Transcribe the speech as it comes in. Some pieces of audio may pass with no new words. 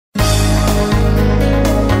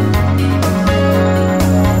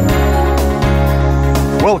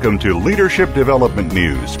Welcome to Leadership Development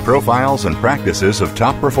News, profiles and practices of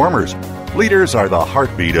top performers. Leaders are the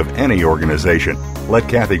heartbeat of any organization. Let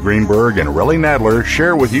Kathy Greenberg and Relly Nadler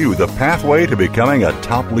share with you the pathway to becoming a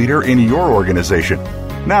top leader in your organization.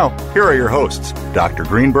 Now, here are your hosts, Dr.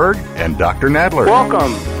 Greenberg and Dr. Nadler.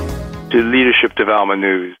 Welcome to Leadership Development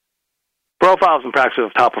News, profiles and practices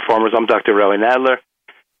of top performers. I'm Dr. Relly Nadler.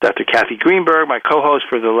 Dr. Kathy Greenberg, my co-host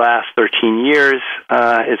for the last 13 years,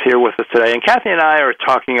 is here with us today. And Kathy and I are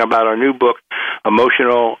talking about our new book,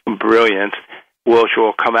 Emotional Brilliance, which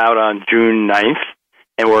will come out on June 9th.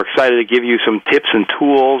 And we're excited to give you some tips and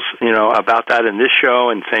tools, about that in this show,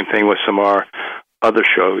 and same thing with some of our other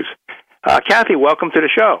shows. Kathy, welcome to the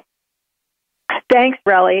show. Thanks,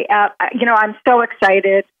 Relly. I'm so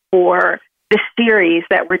excited for the series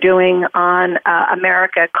that we're doing on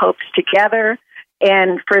America Copes Together,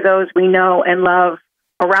 and for those we know and love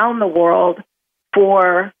around the world,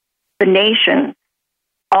 for the nations,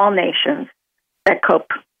 all nations that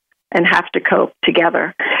cope and have to cope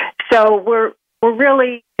together. So we're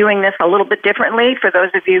really doing this a little bit differently for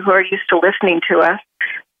those of you who are used to listening to us.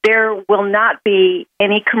 There will not be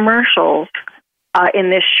any commercials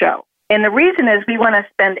in this show. And the reason is we want to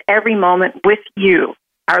spend every moment with you,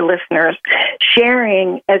 our listeners,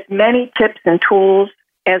 sharing as many tips and tools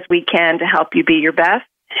as we can to help you be your best.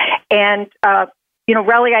 And,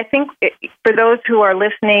 Relly, I think for those who are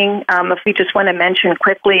listening, if we just want to mention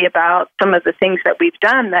quickly about some of the things that we've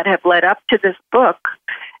done that have led up to this book,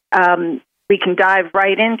 we can dive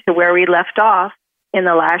right into where we left off in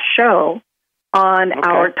the last show on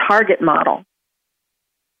our target model.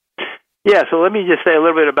 Yeah, so let me just say a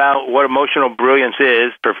little bit about what emotional brilliance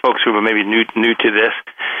is for folks who are maybe new to this.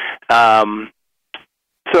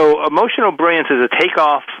 So emotional brilliance is a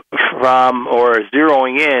takeoff from or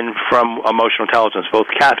zeroing in from emotional intelligence. Both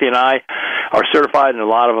Kathy and I are certified in a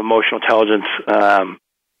lot of emotional intelligence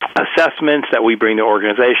assessments that we bring to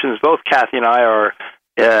organizations. Both Kathy and I are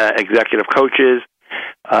executive coaches.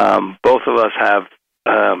 Both of us have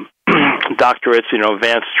doctorates,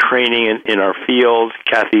 advanced training in our fields.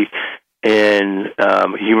 Kathy in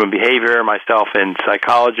human behavior, myself in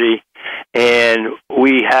psychology. And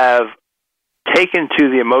we have taken to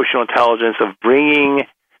the emotional intelligence of bringing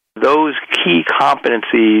those key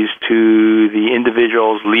competencies to the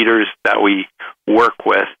individuals, leaders that we work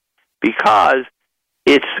with, because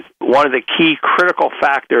it's one of the key critical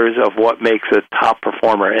factors of what makes a top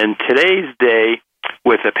performer. In today's day,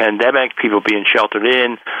 with the pandemic, people being sheltered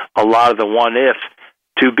in, a lot of the what-ifs,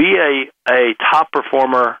 to be a top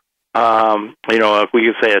performer, if we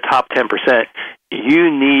could say a top 10%,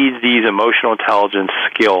 you need these emotional intelligence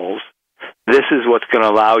skills. This is what's going to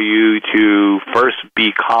allow you to first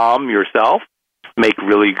be calm yourself, make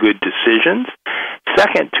really good decisions.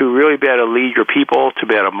 Second, to really be able to lead your people, to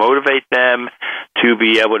be able to motivate them, to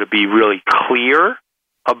be able to be really clear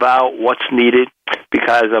about what's needed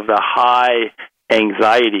because of the high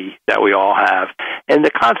anxiety that we all have. And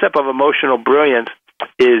the concept of emotional brilliance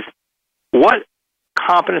is what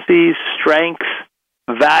competencies, strengths,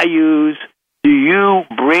 values do you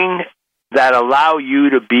bring that allow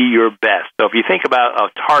you to be your best? So if you think about a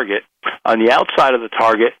target, on the outside of the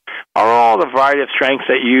target are all the variety of strengths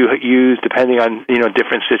that you use depending on,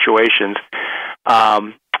 different situations.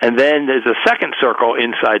 And then there's a second circle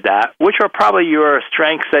inside that, which are probably your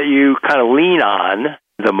strengths that you kind of lean on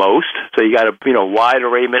the most. So you got a wide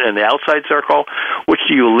arrayment in the outside circle, which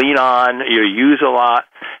do you lean on, you use a lot.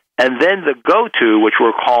 And then the go-to, which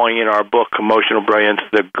we're calling in our book, Emotional Brilliance,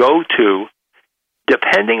 the go-to,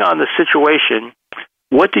 depending on the situation,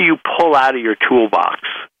 what do you pull out of your toolbox?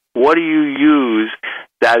 What do you use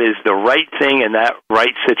that is the right thing in that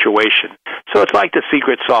right situation? So it's like the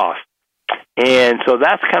secret sauce. And so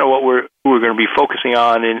that's kind of what we're going to be focusing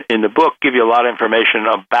on in the book, give you a lot of information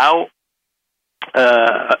about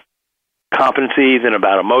competencies and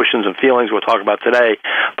about emotions and feelings we'll talk about today.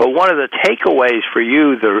 But one of the takeaways for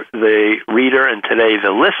you, the reader, and today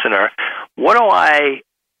the listener, what do I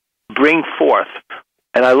bring forth?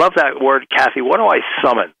 And I love that word, Kathy. What do I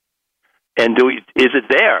summon? And is it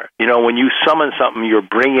there? When you summon something, you're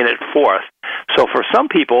bringing it forth. So for some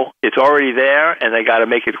people, it's already there, and they got to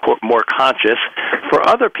make it more conscious. For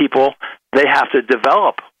other people, they have to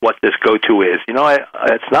develop what this go-to is.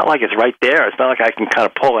 It's not like it's right there. It's not like I can kind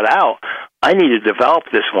of pull it out. I need to develop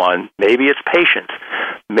this one. Maybe it's patience.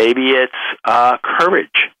 Maybe it's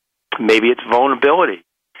courage. Maybe it's vulnerability.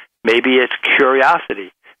 Maybe it's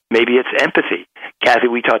curiosity. Maybe it's empathy. Kathy,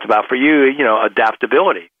 we talked about for you,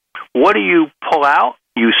 adaptability. What do you pull out,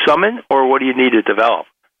 you summon, or what do you need to develop?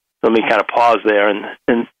 Let me kind of pause there and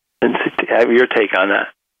have your take on that.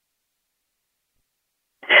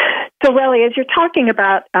 So, Relly, as you're talking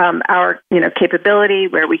about our, capability,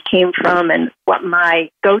 where we came from, and what my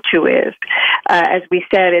go-to is, as we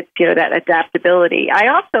said, it's that adaptability. I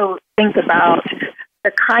also think about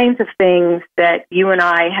the kinds of things that you and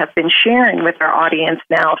I have been sharing with our audience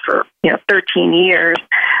now for 13 years.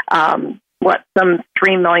 Some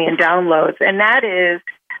 3 million downloads, and that is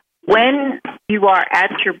when you are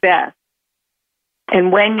at your best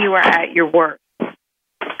and when you are at your worst.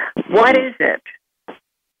 What is it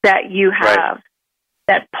that you have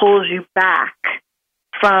that pulls you back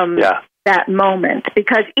from that moment?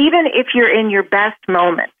 Because even if you're in your best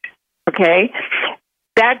moment, okay,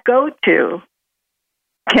 that go-to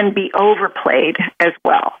can be overplayed as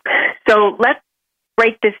well. So let's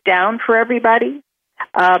break this down for everybody.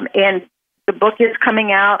 And the book is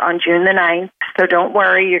coming out on June the 9th, so don't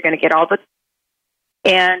worry, you're going to get all the...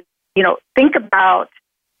 And, think about,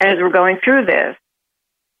 as we're going through this,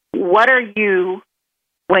 what are you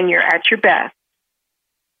when you're at your best?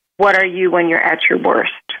 What are you when you're at your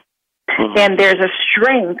worst? Mm-hmm. And there's a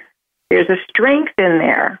strength in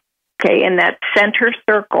there, okay, in that center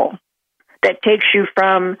circle that takes you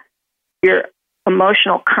from your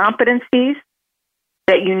emotional competencies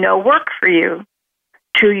that work for you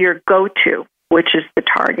to your go-to, which is the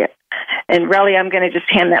target. And Relly, I'm going to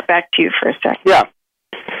just hand that back to you for a second. Yeah.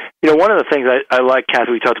 One of the things I like,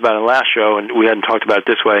 Kathy, we talked about in the last show, and we hadn't talked about it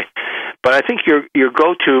this way, but I think your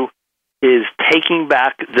go-to is taking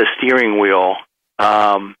back the steering wheel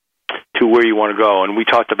to where you want to go. And we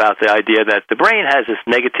talked about the idea that the brain has this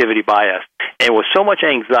negativity bias. And with so much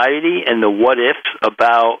anxiety and the what-ifs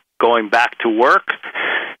about going back to work,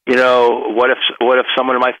 what if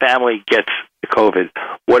someone in my family gets COVID?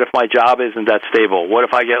 What if my job isn't that stable? What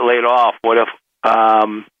if I get laid off? What if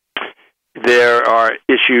there are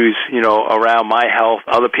issues, around my health,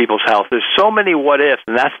 other people's health? There's so many what ifs,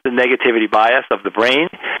 and that's the negativity bias of the brain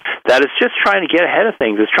that is just trying to get ahead of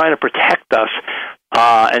things. It's trying to protect us.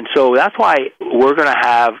 And so that's why we're going to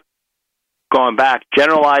have, going back,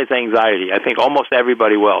 generalized anxiety. I think almost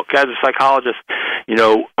everybody will. As a psychologist,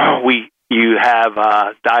 you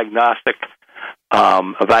have diagnostic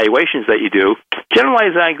evaluations that you do.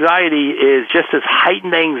 Generalized anxiety is just this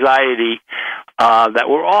heightened anxiety that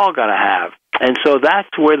we're all going to have. And so that's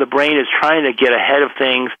where the brain is trying to get ahead of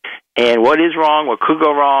things. And what is wrong? What could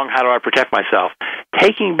go wrong? How do I protect myself?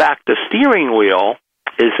 Taking back the steering wheel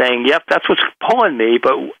is saying, yep, that's what's pulling me,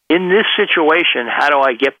 but in this situation, how do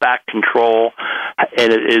I get back control?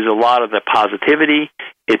 And it is a lot of the positivity.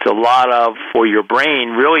 It's a lot of, for your brain,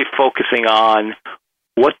 really focusing on,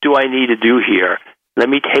 what do I need to do here? Let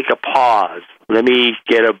me take a pause. Let me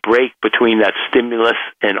get a break between that stimulus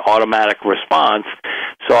and automatic response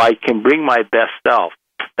so I can bring my best self.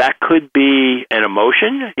 That could be an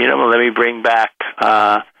emotion. Let me bring back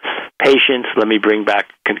patience. Let me bring back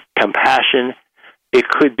compassion. It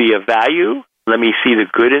could be a value. Let me see the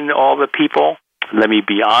good in all the people. Let me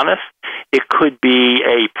be honest. It could be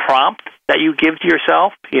a prompt that you give to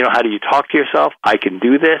yourself. How do you talk to yourself? I can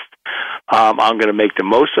do this. I'm going to make the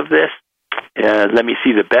most of this. Let me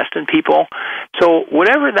see the best in people. So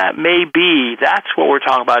whatever that may be, that's what we're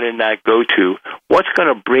talking about in that go-to. What's going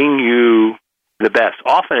to bring you the best?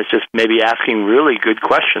 Often it's just maybe asking really good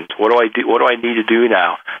questions. What do I do? What do I need to do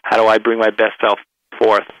now? How do I bring my best self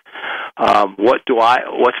forth?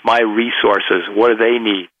 What's my resources? What do they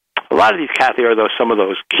need? A lot of these, Kathy, are some of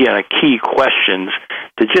those key questions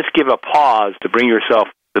to just give a pause to bring yourself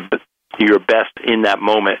your best in that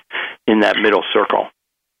moment, in that middle circle.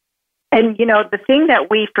 And, the thing that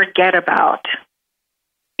we forget about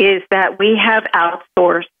is that we have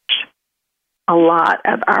outsourced a lot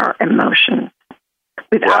of our emotions.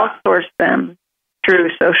 We've outsourced them through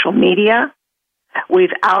social media.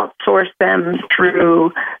 We've outsourced them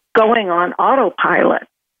through going on autopilot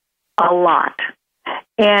a lot.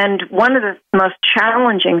 And one of the most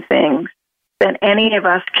challenging things that any of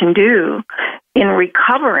us can do in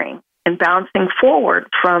recovering and bouncing forward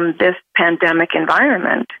from this pandemic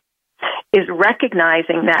environment is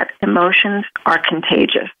recognizing that emotions are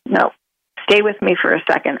contagious. Now, stay with me for a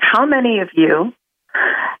second. How many of you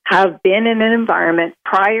have been in an environment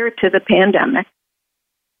prior to the pandemic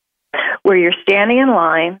where you're standing in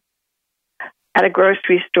line at a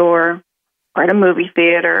grocery store or at a movie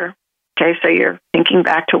theater? Okay, so you're thinking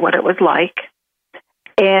back to what it was like,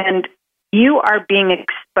 and you are being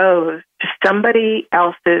exposed to somebody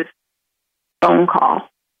else's phone call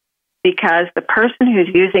because the person who's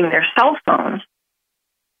using their cell phone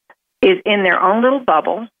is in their own little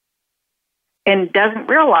bubble and doesn't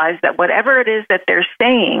realize that whatever it is that they're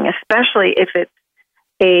saying, especially if it's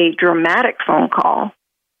a dramatic phone call,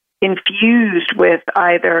 infused with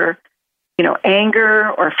either,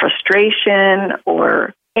 anger or frustration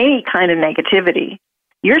or any kind of negativity,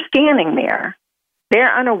 you're standing there.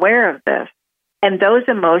 They're unaware of this. And those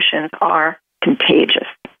emotions are contagious.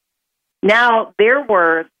 Now, their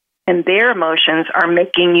words and their emotions are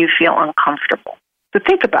making you feel uncomfortable. So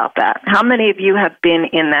think about that. How many of you have been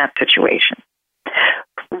in that situation?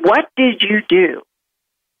 What did you do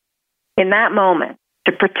in that moment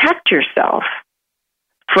to protect yourself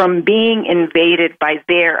from being invaded by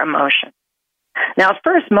their emotions? Now, at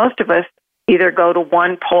first, most of us either go to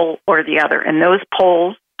one pole or the other, and those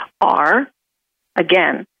poles are,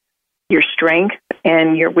 again, your strength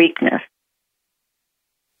and your weakness.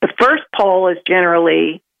 The first pole is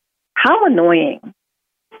generally, how annoying,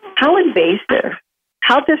 how invasive,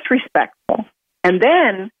 how disrespectful. And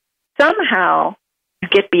then somehow you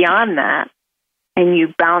get beyond that and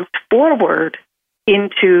you bounce forward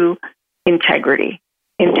into integrity,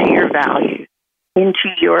 into your values, into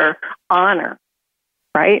your honor,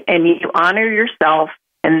 right? And you honor yourself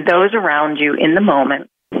and those around you in the moment,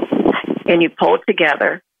 and you pull it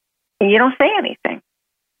together, and you don't say anything.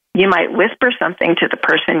 You might whisper something to the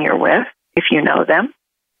person you're with, if you know them,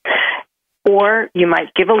 or you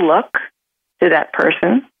might give a look to that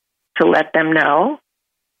person to let them know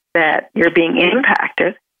that you're being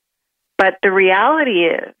impacted. But the reality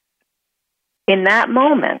is, in that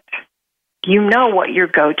moment, you know what your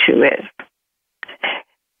go-to is.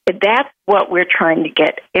 That's what we're trying to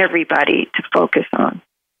get everybody to focus on.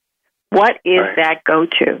 What is that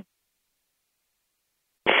go-to?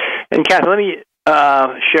 And Kathy, let me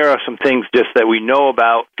share some things just that we know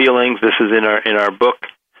about feelings. This is in our book,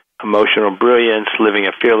 Emotional Brilliance, Living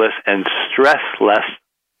a Fearless and Stressless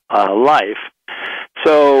Life.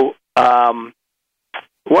 So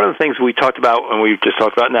one of the things we talked about, and we've just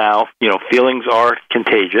talked about now, feelings are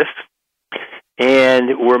contagious.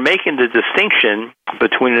 And we're making the distinction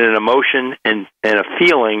between an emotion and a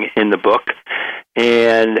feeling in the book.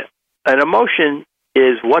 And an emotion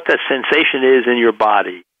is what the sensation is in your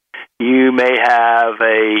body. You may have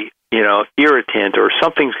a, irritant or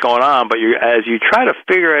something's going on, but as you try to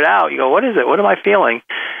figure it out, you go, what is it? What am I feeling?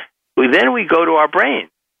 Then we go to our brain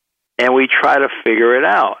and we try to figure it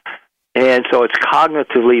out. And so it's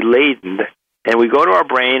cognitively laden. And we go to our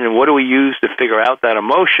brain, and what do we use to figure out that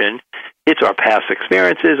emotion? It's our past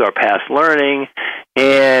experiences, our past learning,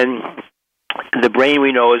 and the brain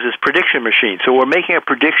we know is this prediction machine. So we're making a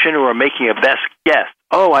prediction or we're making a best guess.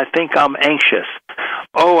 Oh, I think I'm anxious.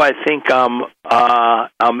 Oh, I think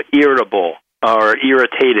I'm irritable or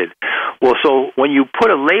irritated. Well, so when you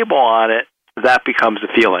put a label on it, that becomes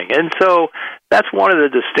a feeling. And so that's one of the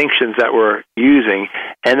distinctions that we're using,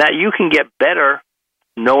 and that you can get better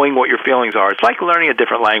knowing what your feelings are. It's like learning a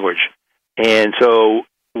different language. And so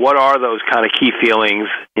what are those kind of key feelings?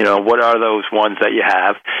 What are those ones that you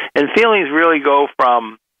have? And feelings really go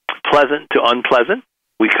from pleasant to unpleasant.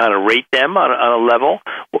 We kind of rate them on a level.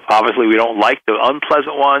 Obviously, we don't like the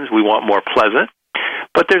unpleasant ones. We want more pleasant.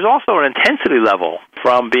 But there's also an intensity level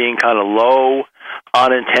from being kind of low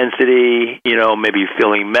on intensity, maybe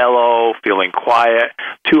feeling mellow, feeling quiet,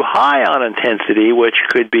 to high on intensity, which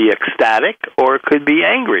could be ecstatic or it could be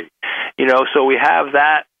angry. So we have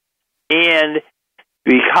that. And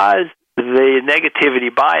because the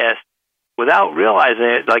negativity bias, without realizing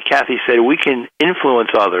it, like Kathy said, we can influence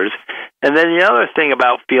others. And then the other thing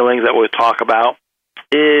about feelings that we'll talk about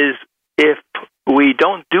is if we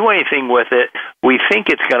don't do anything with it, we think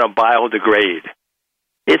it's going to biodegrade.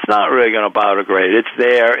 It's not really going to biodegrade. It's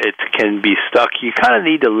there. It can be stuck. You kind of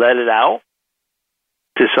need to let it out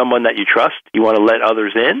to someone that you trust. You want to let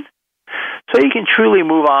others in so you can truly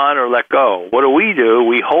move on or let go. What do?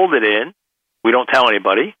 We hold it in. We don't tell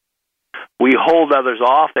anybody. We hold others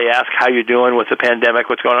off. They ask how you're doing with the pandemic,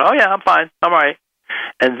 what's going on. Oh, yeah, I'm fine. I'm all right.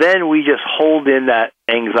 And then we just hold in that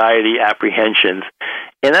anxiety, apprehensions,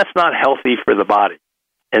 and that's not healthy for the body.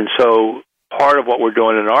 And so part of what we're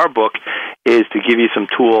doing in our book is to give you some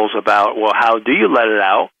tools about, well, how do you let it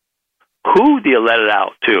out? Who do you let it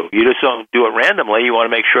out to? You just don't do it randomly. You want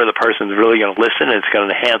to make sure the person's really going to listen and it's going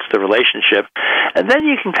to enhance the relationship. And then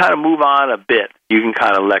you can kind of move on a bit. You can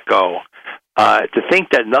kind of let go. To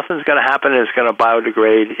think that nothing's going to happen and it's going to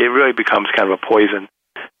biodegrade, it really becomes kind of a poison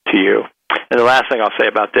to you. And the last thing I'll say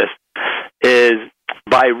about this is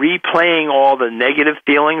by replaying all the negative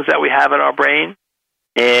feelings that we have in our brain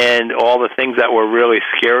and all the things that we're really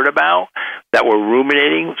scared about, that we're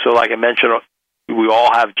ruminating. So like I mentioned, we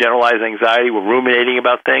all have generalized anxiety. We're ruminating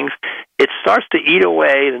about things. It starts to eat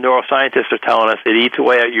away, the neuroscientists are telling us, it eats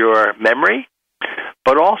away at your memory,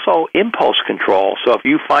 but also impulse control. So if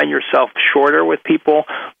you find yourself shorter with people,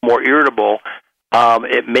 more irritable,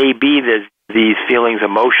 it may be that these feelings,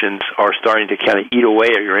 emotions are starting to kind of eat away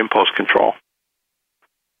at your impulse control.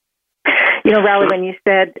 You know, Rally, when you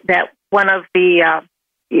said that one of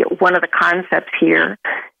the concepts here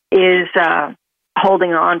is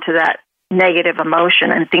holding on to that negative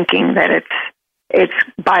emotion and thinking that it's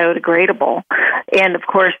biodegradable, and of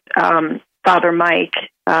course, Father Mike,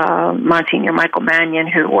 Monsignor Michael Mannion,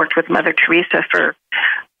 who worked with Mother Teresa for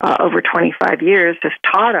over 25 years, has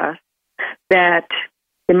taught us that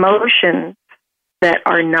emotions that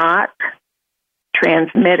are not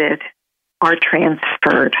transmitted are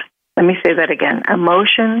transferred. Let me say that again.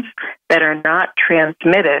 Emotions that are not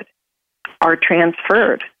transmitted are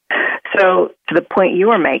transferred. So to the point you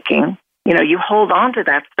were making, you know, you hold on to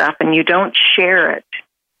that stuff and you don't share it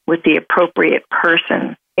with the appropriate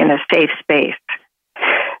person in a safe space,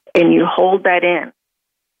 and you hold that in,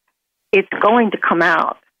 it's going to come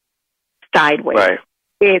out sideways. Right.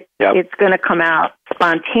 It's going to come out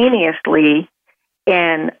spontaneously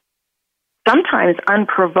and sometimes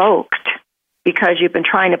unprovoked because you've been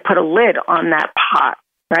trying to put a lid on that pot,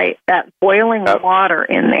 right? That boiling water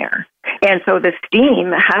in there. And so the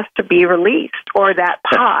steam has to be released or that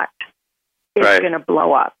pot is going to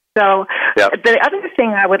blow up. So the other thing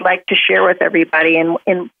I would like to share with everybody,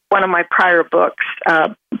 in one of my prior books,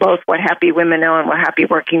 both What Happy Women Know and What Happy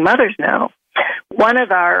Working Mothers Know, one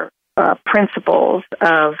of our principles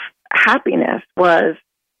of happiness was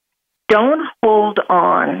don't hold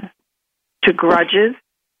on to grudges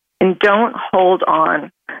and don't hold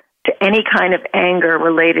on to any kind of anger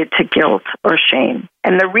related to guilt or shame.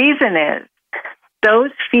 And the reason is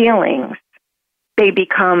those feelings, they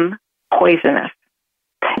become poisonous.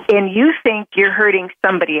 And you think you're hurting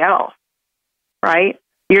somebody else, right?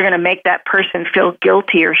 You're going to make that person feel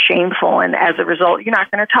guilty or shameful, and as a result, you're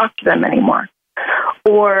not going to talk to them anymore.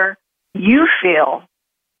 Or you feel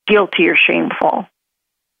guilty or shameful,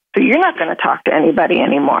 so you're not going to talk to anybody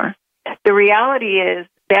anymore. The reality is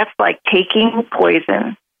that's like taking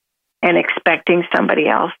poison and expecting somebody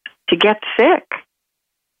else to get sick.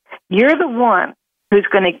 You're the one who's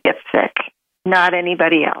going to get sick, not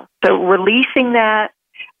anybody else. So releasing that,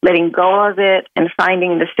 letting go of it, and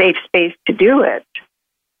finding the safe space to do it,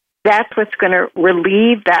 that's what's going to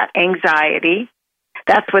relieve that anxiety.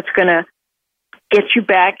 That's what's going to get you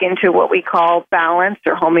back into what we call balance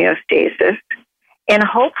or homeostasis. And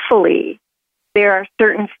hopefully there are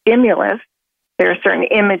certain stimulus, there are certain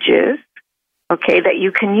images, okay, that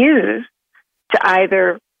you can use to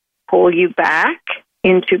either pull you back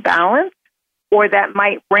into balance or that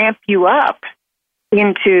might ramp you up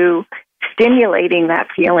into stimulating that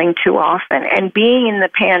feeling too often. And being in the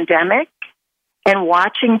pandemic and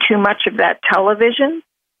watching too much of that television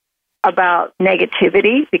about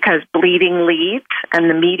negativity, because bleeding leads and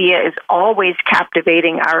the media is always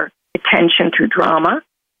captivating our attention through drama,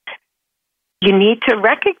 you need to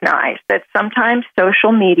recognize that sometimes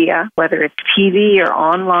social media, whether it's TV or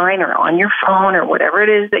online or on your phone or whatever it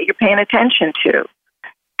is that you're paying attention to,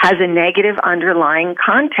 has a negative underlying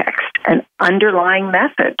context, an underlying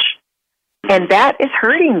message. And that is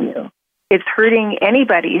hurting you. It's hurting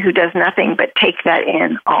anybody who does nothing but take that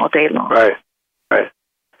in all day long. Right.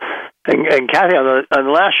 And Kathy, on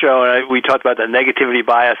the last show, we talked about that negativity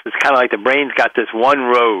bias. It's kind of like the brain's got this one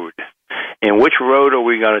road. And which road are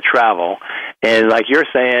we going to travel? And like you're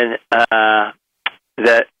saying,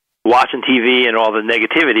 that watching TV and all the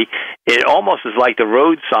negativity, it almost is like the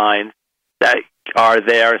road signs that are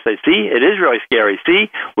there and say, see, it is really scary. See,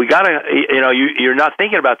 we got to, you're not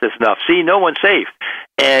thinking about this enough. See, no one's safe.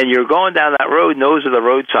 And you're going down that road, and those are the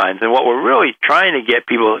road signs. And what we're really trying to get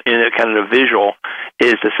people in a kind of a visual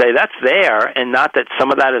is to say that's there, and not that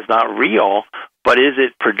some of that is not real, but is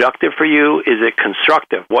it productive for you? Is it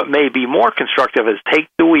constructive? What may be more constructive is take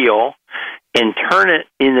the wheel and turn it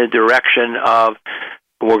in the direction of,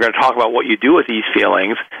 we're going to talk about what you do with these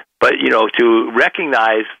feelings, but, to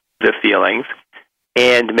recognize the feelings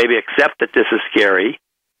and maybe accept that this is scary,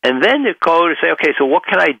 and then to go to say, okay, so what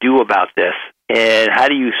can I do about this? And how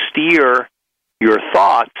do you steer your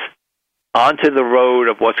thoughts onto the road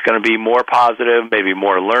of what's going to be more positive, maybe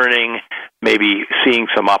more learning, maybe seeing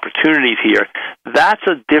some opportunities here? That's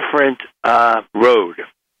a different road.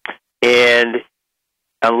 And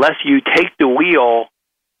unless you take the wheel,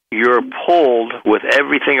 you're pulled with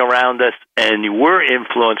everything around us, and we're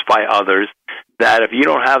influenced by others, that if you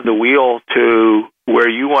don't have the wheel to where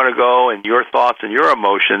you want to go and your thoughts and your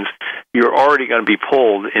emotions, you're already going to be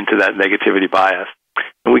pulled into that negativity bias.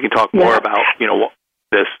 And we can talk more about,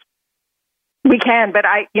 this. We can, but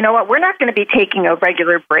you know what? We're not going to be taking a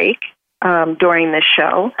regular break during this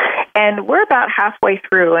show, and we're about halfway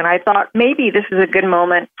through, and I thought maybe this is a good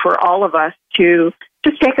moment for all of us to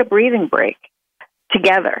just take a breathing break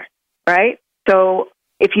together, right? So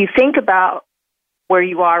if you think about where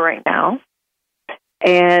you are right now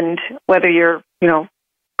and whether you're,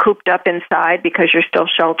 cooped up inside because you're still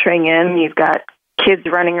sheltering in, you've got kids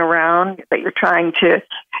running around that you're trying to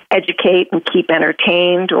educate and keep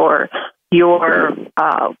entertained, or you're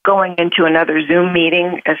going into another Zoom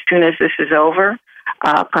meeting as soon as this is over.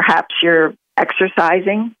 Perhaps you're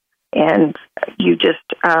exercising and you just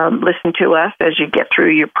listen to us as you get through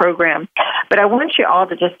your program. But I want you all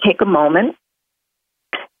to just take a moment,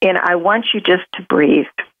 and I want you just to breathe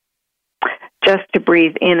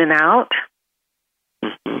in and out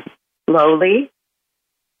slowly.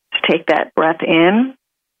 Just take that breath in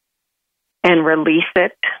and release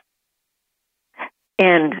it,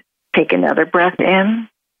 and take another breath in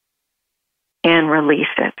and release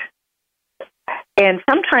it. And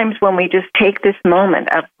sometimes when we just take this moment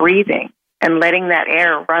of breathing and letting that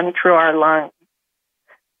air run through our lungs,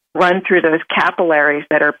 run through those capillaries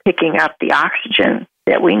that are picking up the oxygen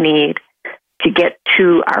that we need to get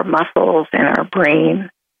to our muscles and our brain,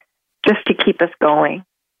 just to keep us going,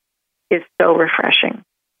 is so refreshing.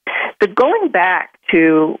 But going back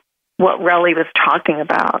to what Relly was talking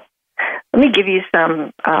about, let me give you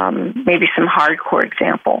some, maybe some hardcore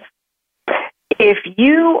examples. If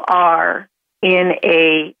you are in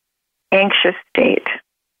a anxious state,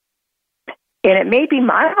 and it may be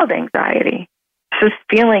mild anxiety, it's this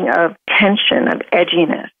feeling of tension, of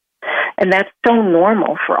edginess, and that's so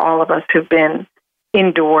normal for all of us who've been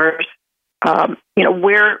indoors.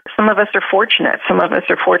 Where some of us are fortunate. Some of us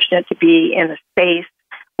are fortunate to be in a space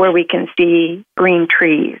where we can see green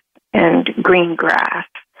trees and green grass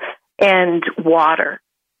and water.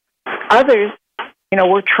 Others,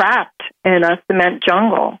 we're trapped in a cement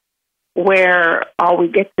jungle where all we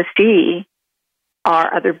get to see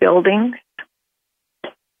are other buildings,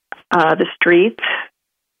 the streets,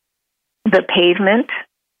 the pavement,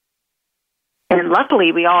 and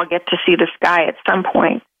luckily we all get to see the sky at some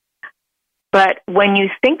point. But when you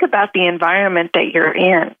think about the environment that you're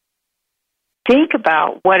in, think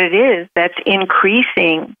about what it is that's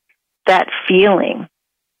increasing that feeling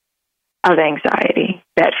of anxiety,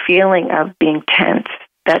 that feeling of being tense,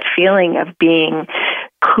 that feeling of being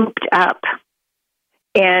cooped up.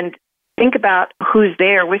 And think about who's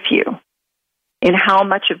there with you and how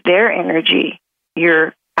much of their energy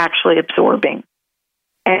you're actually absorbing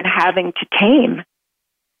and having to tame.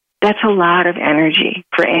 That's a lot of energy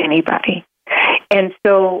for anybody. And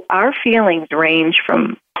so our feelings range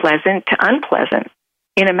from pleasant to unpleasant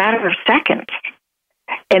in a matter of seconds.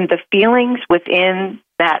 And the feelings within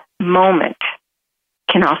that moment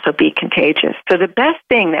can also be contagious. So the best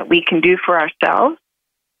thing that we can do for ourselves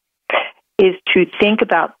is to think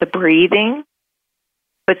about the breathing,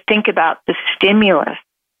 but think about the stimulus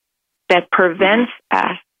that prevents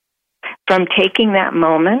us from taking that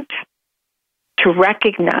moment to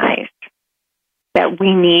recognize that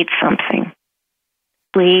we need something.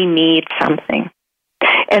 We need something.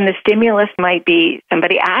 And the stimulus might be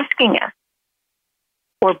somebody asking us,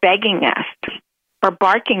 or begging us, or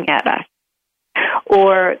barking at us,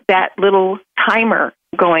 or that little timer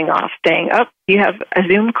going off saying, oh, you have a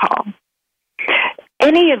Zoom call.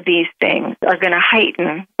 Any of these things are going to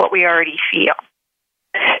heighten what we already feel.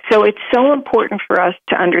 So it's so important for us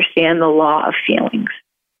to understand the law of feelings.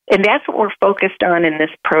 And that's what we're focused on in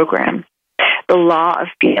this program, the law of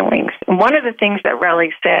feelings. And one of the things that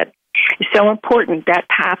Relly said is so important, that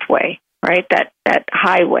pathway, right, that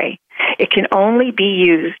highway. It can only be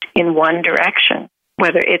used in one direction,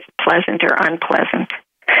 whether it's pleasant or unpleasant.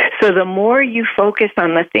 So the more you focus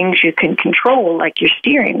on the things you can control, like your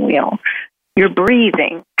steering wheel, your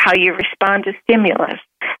breathing, how you respond to stimulus,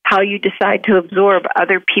 how you decide to absorb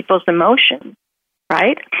other people's emotions,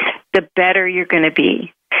 right, the better you're going to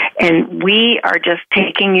be. And we are just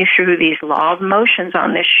taking you through these law of motions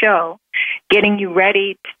on this show, getting you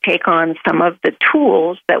ready to take on some of the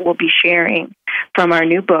tools that we'll be sharing from our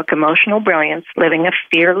new book, Emotional Brilliance, Living a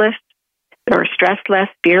Fearless or Stressless,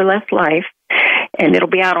 Fearless Life. And it'll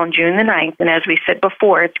be out on June the 9th. And as we said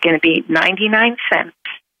before, it's going to be 99 cents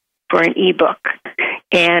for an ebook.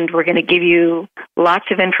 And we're going to give you lots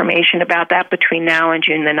of information about that between now and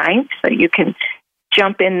June the 9th, so you can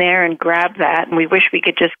jump in there and grab that. And we wish we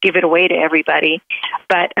could just give it away to everybody.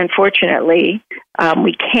 But unfortunately,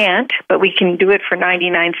 we can't, but we can do it for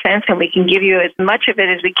 99 cents, and we can give you as much of it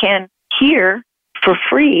as we can here for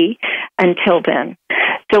free until then.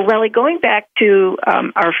 So, Relly, going back to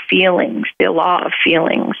our feelings, the law of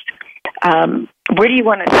feelings, where do you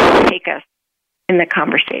want to take us in the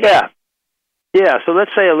conversation? Yeah. So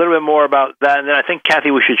let's say a little bit more about that, and then I think,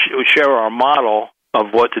 Kathy, we should share our model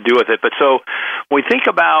what to do with it. But so when we think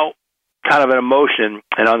about kind of an emotion,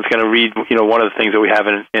 and I'm just going to read, one of the things that we have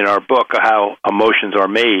in our book, how emotions are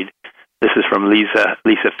made. This is from Lisa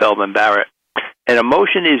Feldman Barrett. An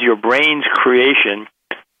emotion is your brain's creation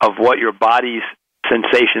of what your body's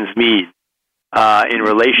sensations mean in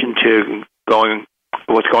relation to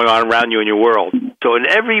what's going on around you in your world. So in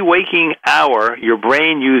every waking hour, your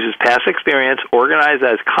brain uses past experience organized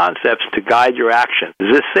as concepts to guide your actions.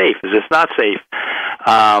 Is this safe? Is this not safe?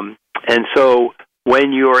 And so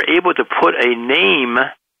when you're able to put a name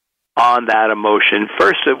on that emotion,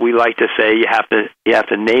 first we like to say you have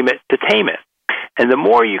to name it to tame it. And the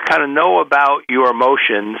more you kind of know about your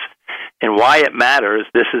emotions and why it matters,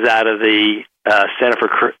 this is out of the Center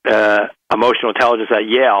for Emotional Intelligence at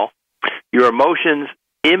Yale, your emotions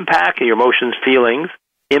feelings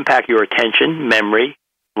impact your attention, memory,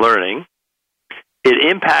 learning. It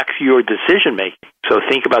impacts your decision-making. So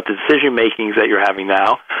think about the decision-makings that you're having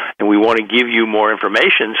now, and we want to give you more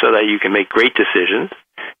information so that you can make great decisions.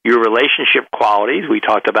 Your relationship qualities, we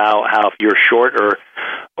talked about how if you're short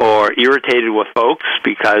or irritated with folks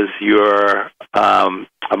because your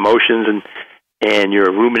emotions and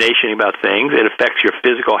your rumination about things, it affects your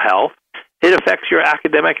physical health. It affects your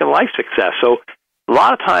academic and life success. So a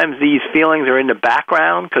lot of times these feelings are in the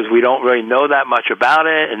background because we don't really know that much about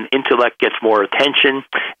it, and intellect gets more attention.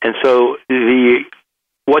 And so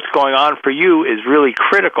what's going on for you is really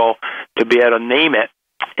critical to be able to name it.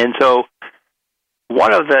 And so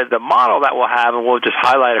one of the model that we'll have, and we'll just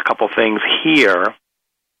highlight a couple things here,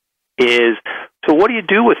 is, so what do you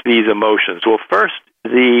do with these emotions? Well, first,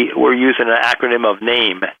 we're using an acronym of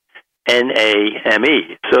NAME,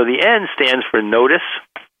 NAME. So the N stands for notice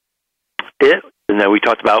it, and then we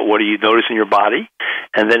talked about what do you notice in your body,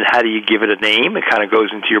 and then how do you give it a name? It kind of goes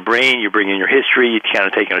into your brain. You bring in your history. You're kind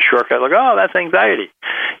of taking a shortcut, like, oh, that's anxiety.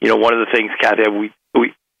 One of the things, Kathy,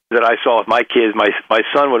 that I saw with my kids, my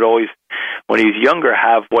son would always, when he was younger,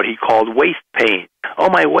 have what he called waist pain. Oh,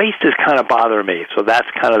 my waist is kind of bothering me. So that's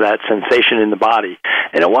kind of that sensation in the body.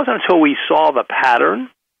 And it wasn't until we saw the pattern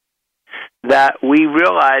that we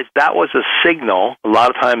realized that was a signal. A lot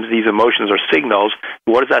of times these emotions are signals.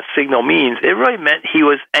 What does that signal mean? It really meant he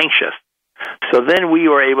was anxious. So then we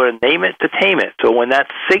were able to name it to tame it. So when that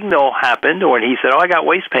signal happened, or when he said, oh, I got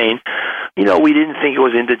waist pain, we didn't think it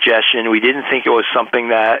was indigestion. We didn't think it was something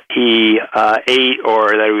that he ate or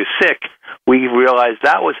that he was sick. We realized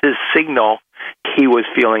that was his signal. He was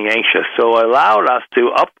feeling anxious. So it allowed us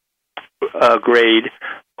to upgrade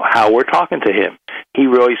how we're talking to him. He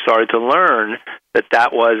really started to learn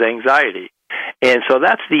that was anxiety. And so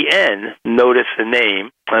that's the N, notice the name,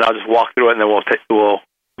 and I'll just walk through it, and then we'll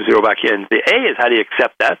zero back in. The A is how do you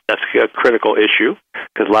accept that? That's a critical issue,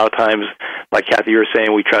 because a lot of times, like Kathy, you were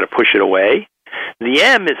saying, we try to push it away. The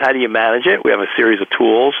M is how do you manage it? We have a series of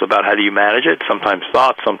tools about how do you manage it, sometimes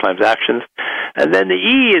thoughts, sometimes actions. And then the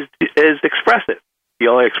E is express it. Do you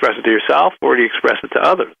only express it to yourself, or do you express it to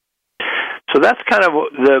others? So that's kind of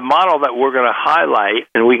the model that we're going to highlight,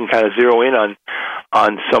 and we can kind of zero in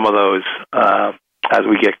on some of those as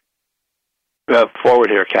we get forward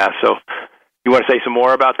here, Kath. So you want to say some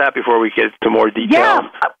more about that before we get to more detail? Yeah,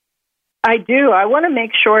 I do. I want to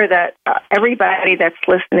make sure that everybody that's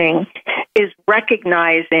listening is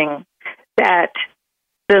recognizing that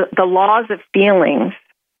the laws of feelings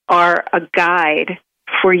are a guide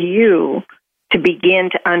for you to begin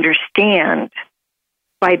to understand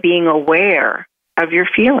by being aware of your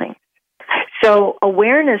feelings. So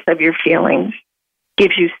awareness of your feelings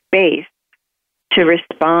gives you space to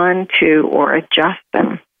respond to or adjust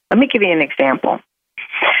them. Let me give you an example.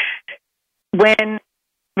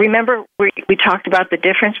 Remember we talked about the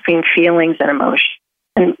difference between feelings and emotion,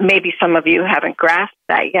 and maybe some of you haven't grasped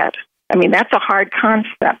that yet. I mean, that's a hard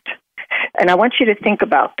concept, and I want you to think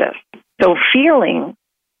about this. So feelings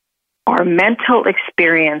are mental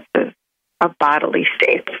experiences of bodily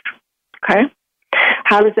states, okay?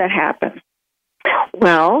 How does that happen?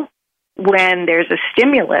 Well, when there's a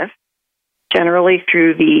stimulus, generally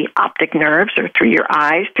through the optic nerves or through your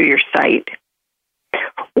eyes, through your sight,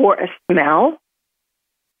 or a smell,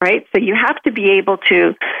 right? So you have to be able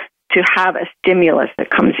to have a stimulus that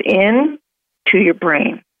comes in to your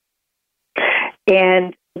brain.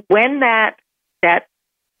 And when that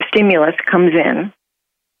stimulus comes in,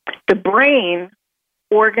 the brain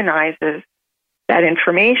organizes that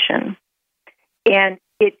information, and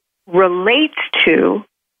it relates to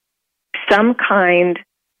some kind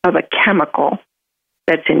of a chemical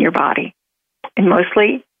that's in your body. And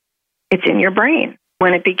mostly it's in your brain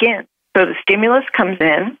when it begins. So the stimulus comes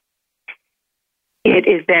in, it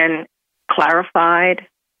is then clarified,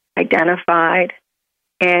 identified,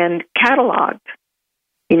 and cataloged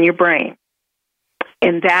in your brain.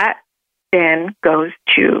 And that then goes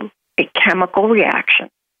to a chemical reaction.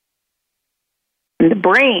 And the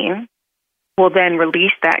brain will then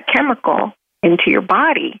release that chemical into your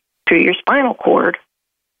body through your spinal cord.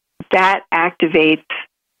 That activates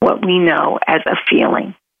what we know as a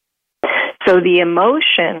feeling. So the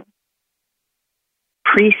emotion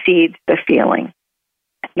precedes the feeling.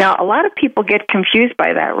 Now, a lot of people get confused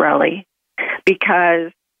by that, really,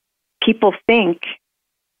 because people think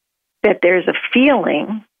that there's a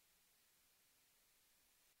feeling,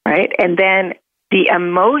 right? And then the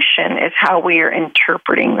emotion is how we are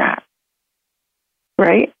interpreting that,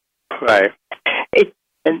 right? Right.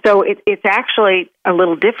 So it's actually a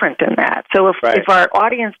little different than that. So if our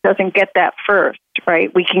audience doesn't get that first,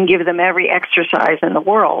 right, we can give them every exercise in the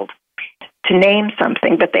world to name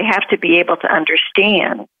something, but they have to be able to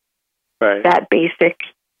understand that basic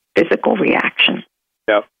physical reaction.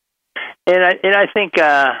 Yep. And I think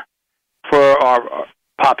for our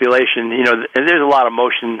population, you know, and there's a lot of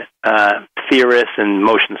motion theorists and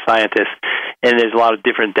motion scientists, and there's a lot of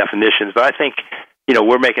different definitions. But I think, you know,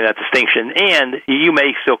 we're making that distinction, and you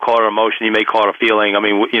may still call it emotion, you may call it a feeling. I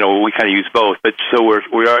mean, you know, we kind of use both, but so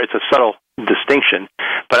we are. It's a subtle distinction.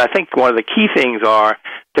 But I think one of the key things are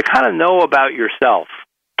to kind of know about yourself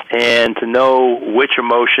and to know which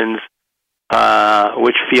emotions,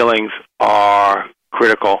 which feelings are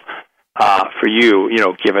critical for you, you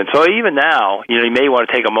know, given. So even now, you know, you may want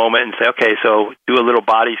to take a moment and say, okay, so do a little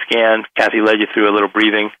body scan. Kathy led you through a little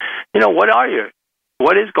breathing. You know, what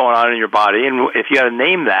is going on in your body? And if you got to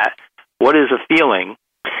name that, what is a feeling?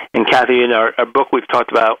 And Kathy, in our book, we've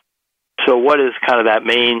talked about, so what is kind of that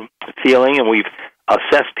main feeling? And we've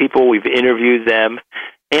assessed people, we've interviewed them.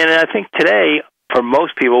 And I think today, for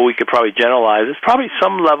most people, we could probably generalize, it's probably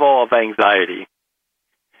some level of anxiety.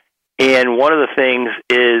 And one of the things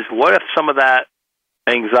is, what if some of that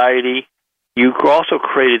anxiety, you also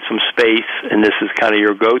created some space, and this is kind of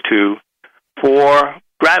your go-to, for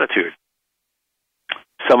gratitude.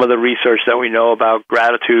 Some of the research that we know about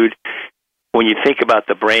gratitude, when you think about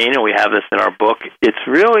the brain, and we have this in our book, it's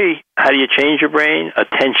really, how do you change your brain?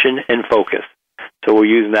 Attention and focus. So we're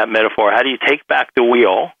using that metaphor. How do you take back the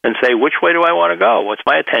wheel and say, which way do I want to go? What's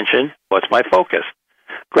my attention? What's my focus?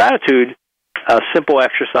 Gratitude, a simple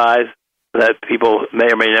exercise that people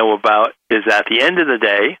may or may know about, is at the end of the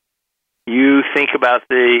day, you think about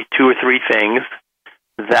the 2 or 3 things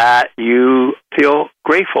that you feel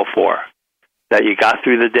grateful for. That you got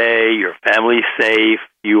through the day, your family's safe,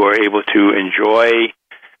 you are able to enjoy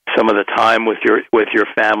some of the time with your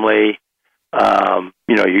family.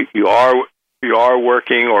 You know, you are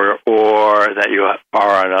working, or that you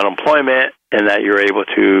are on unemployment, and that you're able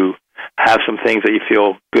to have some things that you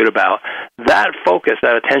feel good about. That focus,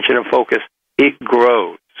 that attention and focus, it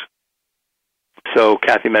grows. So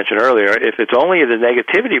Kathy mentioned earlier, if it's only the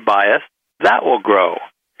negativity bias, that will grow.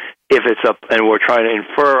 If it's and we're trying to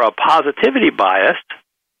infer a positivity bias,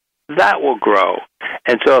 that will grow.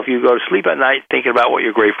 And so if you go to sleep at night thinking about what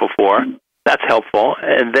you're grateful for, that's helpful.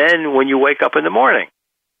 And then when you wake up in the morning,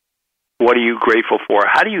 what are you grateful for?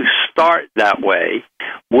 How do you start that way?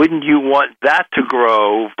 Wouldn't you want that to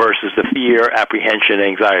grow versus the fear, apprehension,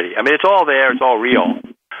 anxiety? I mean, it's all there. It's all real.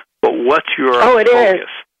 But what's your focus? It is.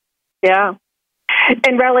 Yeah.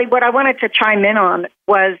 And really, what I wanted to chime in on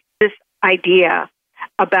was this idea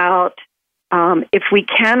about if we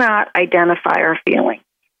cannot identify our feelings,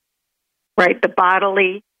 right, the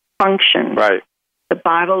bodily functions, right, the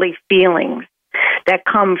bodily feelings that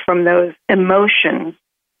come from those emotions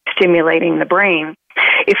stimulating the brain,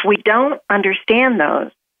 if we don't understand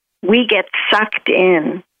those, we get sucked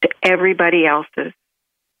in to everybody else's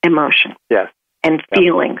emotions and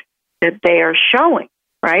feelings that they are showing,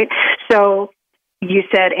 right? So you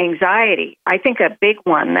said anxiety. I think a big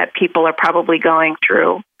one that people are probably going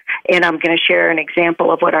through, and I'm going to share an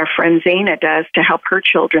example of what our friend Zena does to help her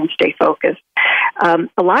children stay focused.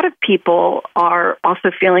 A lot of people are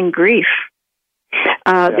also feeling grief.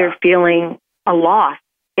 They're feeling a loss.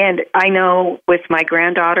 And I know with my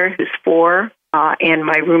granddaughter, who's 4, and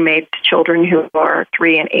my roommate's children, who are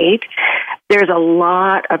 3 and 8, there's a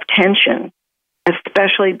lot of tension,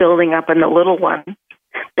 especially building up in the little ones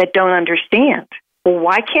that don't understand. Well,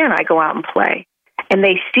 why can't I go out and play? And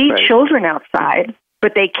they see children outside,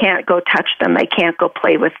 but they can't go touch them. They can't go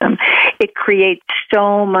play with them. It creates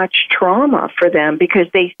so much trauma for them because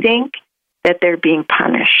they think that they're being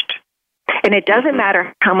punished. And it doesn't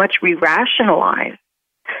matter how much we rationalize.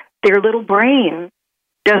 Their little brain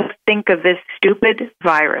just think of this stupid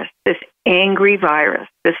virus, this angry virus,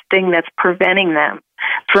 this thing that's preventing them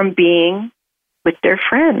from being with their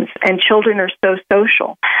friends, and children are so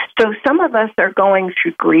social. So some of us are going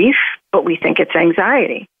through grief, but we think it's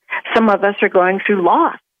anxiety. Some of us are going through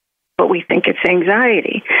loss, but we think it's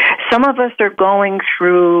anxiety. Some of us are going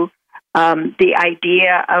through the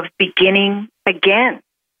idea of beginning again,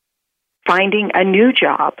 finding a new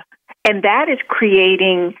job. And that is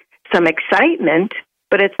creating some excitement,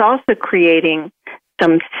 but it's also creating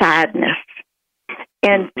some sadness.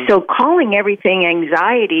 And so calling everything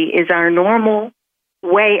anxiety is our normal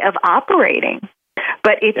way of operating.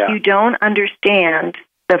 But if you don't understand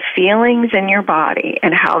the feelings in your body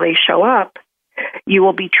and how they show up, you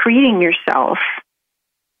will be treating yourself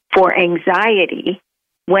for anxiety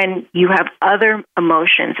when you have other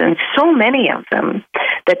emotions, and so many of them,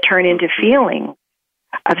 that turn into feelings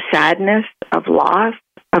of sadness, of loss,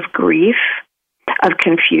 of grief, of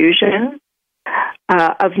confusion,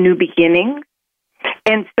 of new beginnings.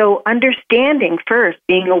 And so understanding first,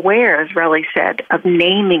 being aware, as Relly said, of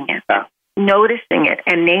naming it, noticing it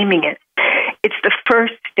and naming it, it's the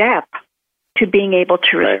first step to being able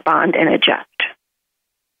to respond and adjust.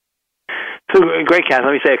 So, great, Kath.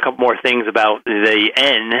 Let me say a couple more things about the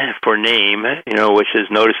N for name, which is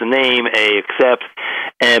notice and name, A, accept,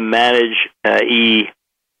 M, manage, E,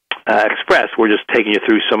 express. We're just taking you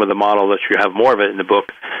through some of the model that you have more of it in the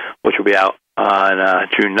book, which will be out on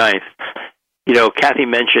June 9th. Kathy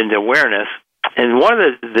mentioned awareness, and one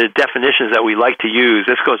of the definitions that we like to use,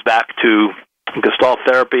 this goes back to Gestalt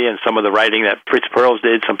therapy and some of the writing that Fritz Perls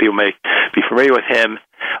did. Some people may be familiar with him.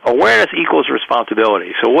 Awareness equals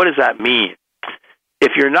responsibility. So what does that mean?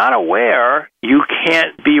 If you're not aware, you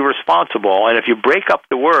can't be responsible. And if you break up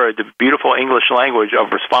the word, the beautiful English language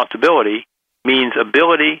of responsibility means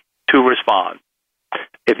ability to respond.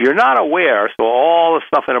 If you're not aware, so all the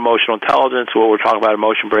stuff in emotional intelligence, what we're talking about,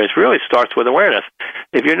 emotion brains, really starts with awareness.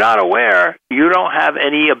 If you're not aware, you don't have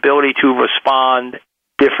any ability to respond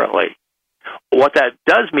differently. What that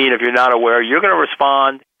does mean, if you're not aware, you're going to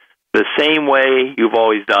respond the same way you've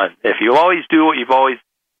always done. If you always do what you've always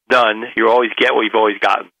done, you always get what you've always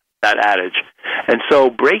gotten, that adage. And so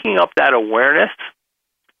breaking up that awareness,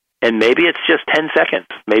 and maybe it's just 10 seconds,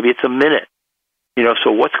 maybe it's a minute.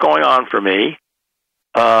 So what's going on for me?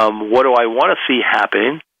 What do I want to see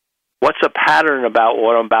happen? What's a pattern about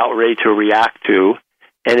what I'm about ready to react to?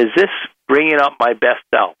 And is this bringing up my best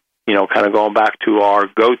self? Kind of going back to our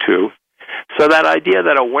go-to. So that idea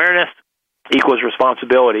that awareness equals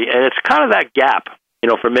responsibility, and it's kind of that gap.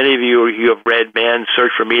 For many of you have read Man's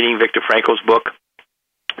Search for Meaning, Viktor Frankl's book,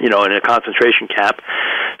 in a concentration camp.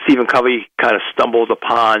 Stephen Covey kind of stumbled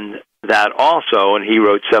upon that also, and he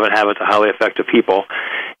wrote 7 Habits of Highly Effective People.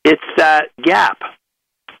 It's that gap.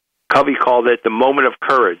 Covey called it the moment of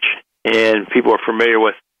courage, and people are familiar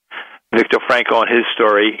with Viktor Frankl and his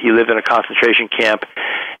story. He lived in a concentration camp,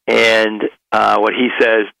 and what he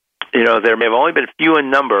says, there may have only been few in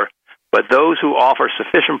number, but those who offer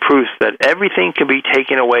sufficient proofs that everything can be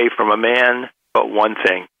taken away from a man but one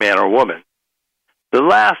thing, man or woman. The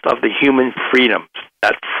last of the human freedoms,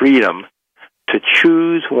 that freedom to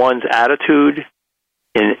choose one's attitude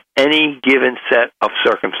in any given set of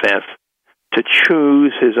circumstance, to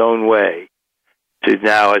choose his own way, to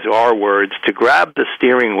now, as our words, to grab the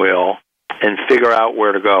steering wheel and figure out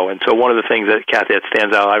where to go. And so one of the things that, Kathy, that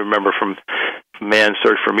stands out, I remember from Man's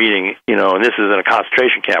Search for Meaning, and this is in a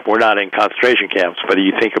concentration camp. We're not in concentration camps, but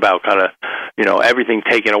you think about kind of, everything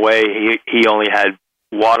taken away. He only had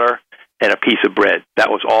water and a piece of bread. That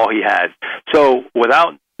was all he had. So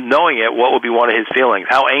without knowing it, what would be one of his feelings?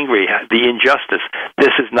 How angry, the injustice.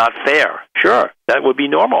 This is not fair. Sure, that would be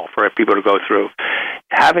normal for people to go through.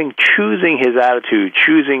 Choosing his attitude,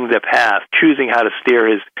 choosing the path, choosing how to steer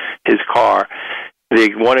his car.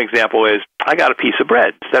 The one example is, I got a piece of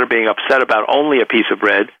bread. Instead of being upset about only a piece of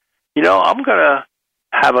bread, I'm going to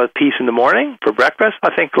have a piece in the morning for breakfast.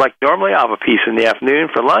 I think like normally I'll have a piece in the afternoon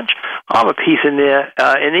for lunch. I'll have a piece in the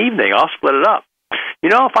evening. I'll split it up.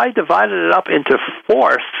 If I divided it up into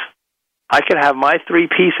fourths, I could have my 3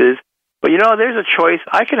 pieces. But, there's a choice.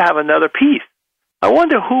 I could have another piece. I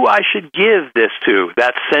wonder who I should give this to,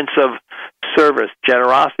 that sense of service,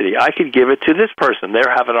 generosity. I could give it to this person.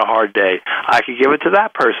 They're having a hard day. I could give it to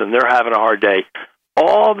that person. They're having a hard day.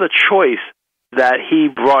 All the choice that he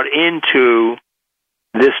brought into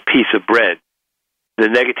this piece of bread. The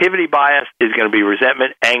negativity bias is going to be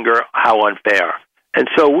resentment, anger, how unfair. And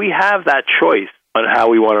so we have that choice on how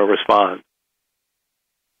we want to respond.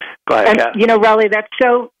 Go ahead, Kat. Relly, that's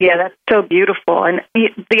so beautiful. And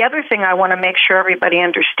the other thing I want to make sure everybody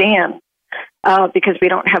understands, because we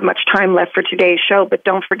don't have much time left for today's show, but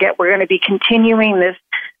don't forget we're going to be continuing this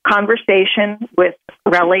conversation with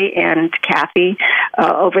Relly and Kathy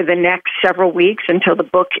over the next several weeks until the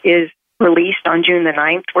book is released on June the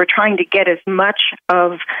 9th. We're trying to get as much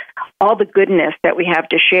of all the goodness that we have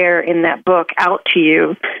to share in that book out to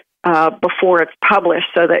you before it's published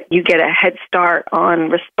so that you get a head start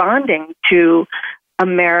on responding to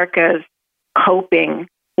America's coping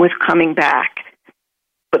with coming back.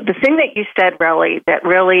 But the thing that you said, Relly, that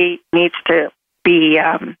really needs to be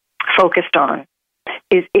focused on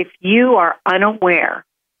is if you are unaware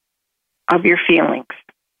of your feelings,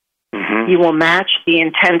 you will match the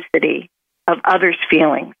intensity of others'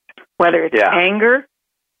 feelings, whether it's anger,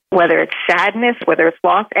 whether it's sadness, whether it's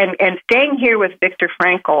loss. And staying here with Viktor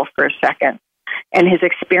Frankl for a second and his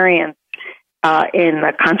experience in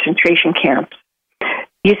the concentration camps,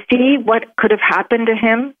 you see what could have happened to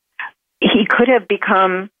him? He could have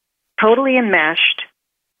become totally enmeshed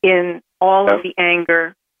in all of the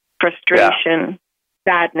anger, frustration,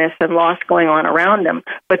 sadness, and loss going on around him.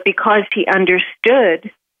 But because he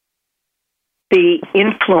understood the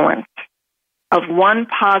influence of one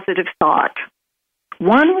positive thought,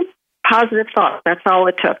 that's all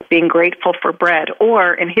it took, being grateful for bread.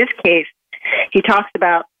 Or in his case, he talks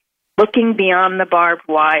about looking beyond the barbed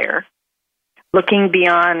wire, looking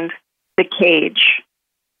beyond the cage,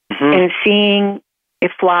 and seeing a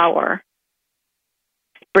flower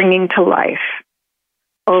springing to life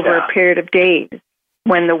over a period of days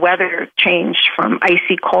when the weather changed from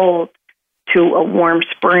icy cold to a warm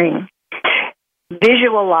spring.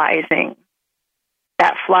 Visualizing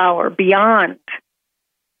that flower beyond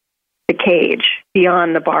the cage,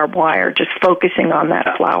 beyond the barbed wire, just focusing on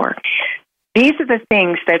that flower. These are the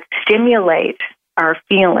things that stimulate our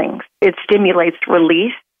feelings. It stimulates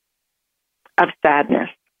release of sadness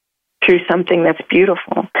through something that's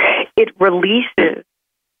beautiful. It releases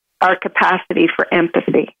our capacity for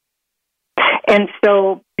empathy. And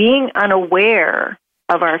so being unaware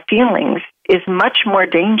of our feelings is much more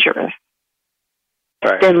dangerous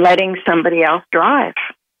than letting somebody else drive,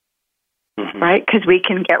 right? Because we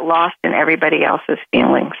can get lost in everybody else's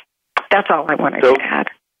feelings. That's all I wanted to add.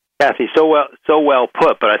 Kathy, so well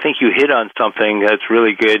put, but I think you hit on something that's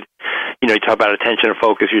really good. You know, you talk about attention and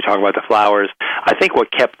focus, you talk about the flowers. I think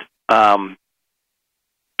what kept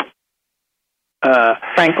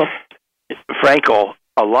Frankl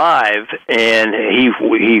alive, and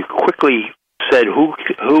he quickly said who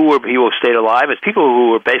were people who stayed alive is people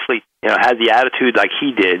who were basically, had the attitude like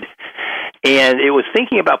he did. And it was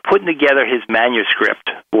thinking about putting together his manuscript,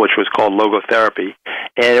 which was called Logotherapy.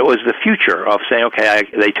 And it was the future of saying, okay,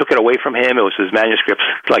 they took it away from him. It was his manuscript,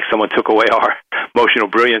 like someone took away our emotional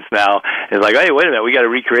brilliance now. It's like, hey, wait a minute, we got to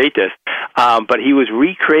recreate this. But he was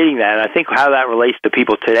recreating that. And I think how that relates to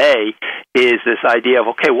people today is this idea of,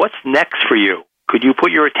 okay, what's next for you? Could you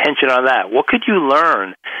put your attention on that? What could you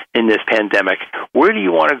learn in this pandemic? Where do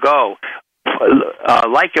you want to go?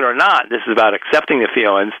 Like it or not, this is about accepting the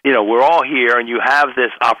feelings. We're all here, and you have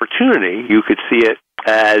this opportunity. You could see it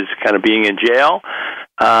as kind of being in jail,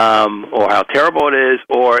 or how terrible it is,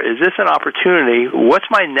 or is this an opportunity? What's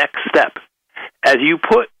my next step? As you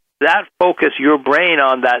put that focus, your brain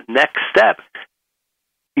on that next step,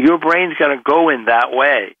 your brain's going to go in that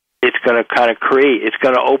way. It's going to kind of create, it's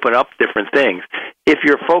going to open up different things. If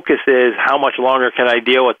your focus is, how much longer can I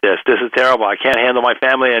deal with this? This is terrible. I can't handle my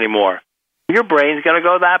family anymore. Your brain's going to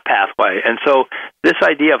go that pathway. And so this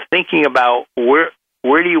idea of thinking about where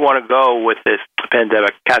do you want to go with this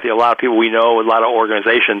pandemic? Kathy, a lot of people we know, a lot of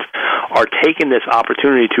organizations are taking this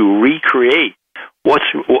opportunity to recreate what's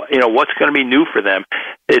going to be new for them.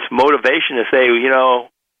 It's motivation to say,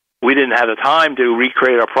 we didn't have the time to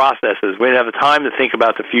recreate our processes. We didn't have the time to think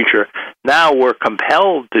about the future. Now we're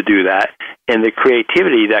compelled to do that, and the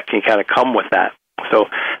creativity that can kind of come with that. So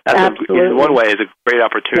that's in one way is a great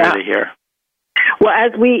opportunity here. Well,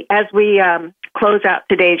 as we close out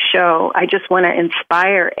today's show, I just want to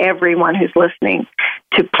inspire everyone who's listening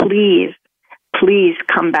to please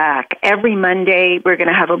come back. Every Monday, we're going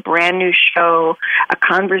to have a brand new show, a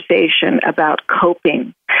conversation about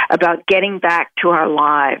coping, about getting back to our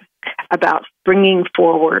lives, about springing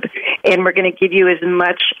forward. And we're going to give you as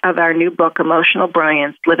much of our new book, Emotional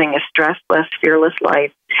Brilliance, Living a Stressless, Fearless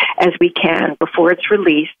Life, as we can before it's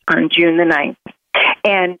released on June the 9th.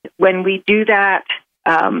 And when we do that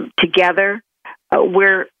together,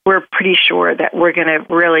 we're pretty sure that we're going to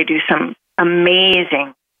really do some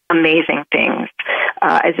amazing things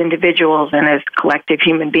as individuals and as collective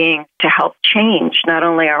human beings to help change not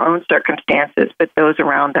only our own circumstances, but those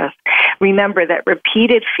around us. Remember that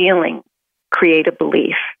repeated feelings create a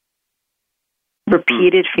belief.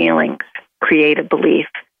 Repeated feelings create a belief.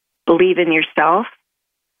 Believe in yourself.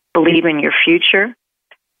 Believe in your future.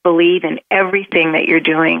 believe in everything that you're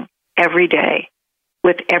doing every day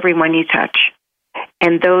with everyone you touch.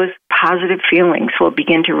 And those positive feelings will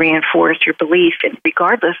begin to reinforce your belief. And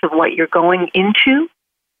regardless of what you're going into,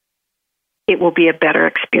 it will be a better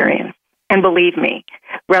experience. And believe me,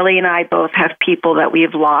 Relly and I both have people that we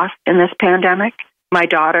have lost in this pandemic. My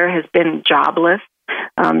daughter has been jobless.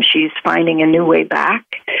 She's finding a new way back.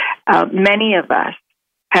 Many of us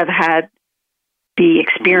have had the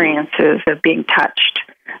experiences of being touched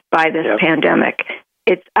by this pandemic.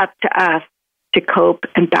 It's up to us to cope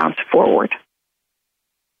and bounce forward.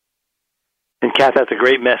 And Kath, that's a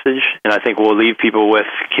great message, and I think we'll leave people with,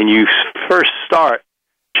 can you first start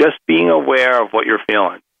just being aware of what you're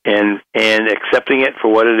feeling and accepting it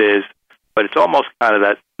for what it is, but it's almost kind of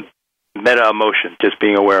that meta emotion, just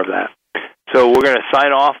being aware of that. So we're going to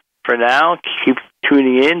sign off for now. Keep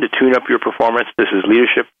tuning in to tune up your performance. This is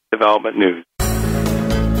Leadership Development News.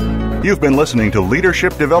 You've been listening to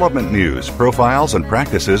Leadership Development News, profiles and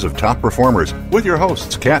practices of top performers, with your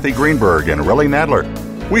hosts, Kathy Greenberg and Relly Nadler.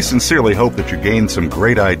 We sincerely hope that you gained some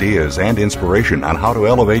great ideas and inspiration on how to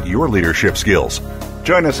elevate your leadership skills.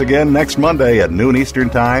 Join us again next Monday at noon Eastern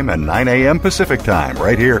Time and 9 a.m. Pacific Time,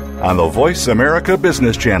 right here on the Voice America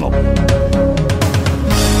Business Channel.